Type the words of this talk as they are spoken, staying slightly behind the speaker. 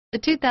The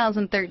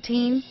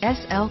 2013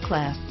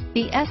 SL-Class.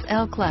 The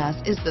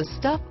SL-Class is the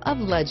stuff of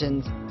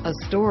legends, a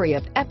story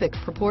of epic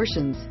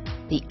proportions.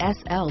 The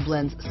SL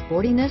blends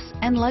sportiness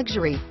and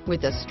luxury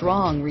with a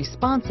strong,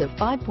 responsive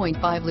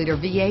 5.5-liter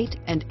V8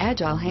 and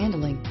agile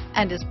handling,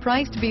 and is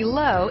priced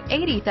below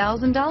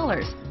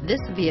 $80,000. This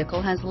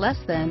vehicle has less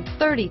than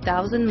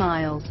 30,000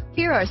 miles.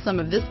 Here are some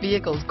of this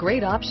vehicle's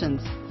great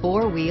options: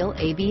 four-wheel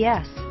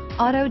ABS,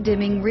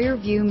 auto-dimming rear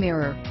view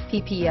mirror,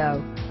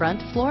 PPO,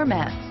 front floor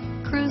mats,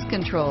 cruise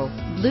control,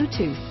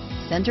 Bluetooth,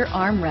 center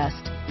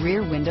armrest,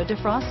 rear window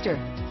defroster,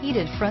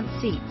 heated front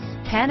seats,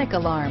 panic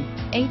alarm,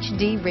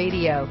 HD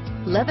radio,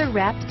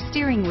 leather-wrapped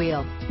steering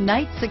wheel,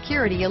 night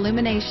security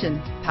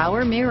illumination,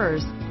 power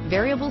mirrors,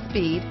 variable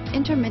speed,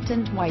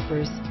 intermittent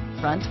wipers,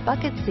 front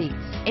bucket seats,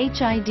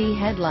 HID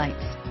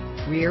headlights,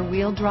 rear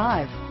wheel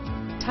drive,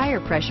 tire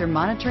pressure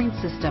monitoring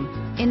system,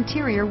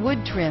 interior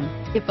wood trim.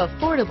 If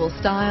affordable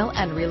style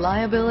and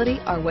reliability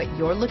are what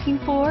you're looking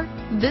for,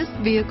 this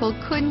vehicle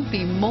couldn't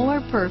be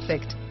more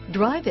perfect.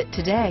 Drive it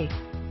today.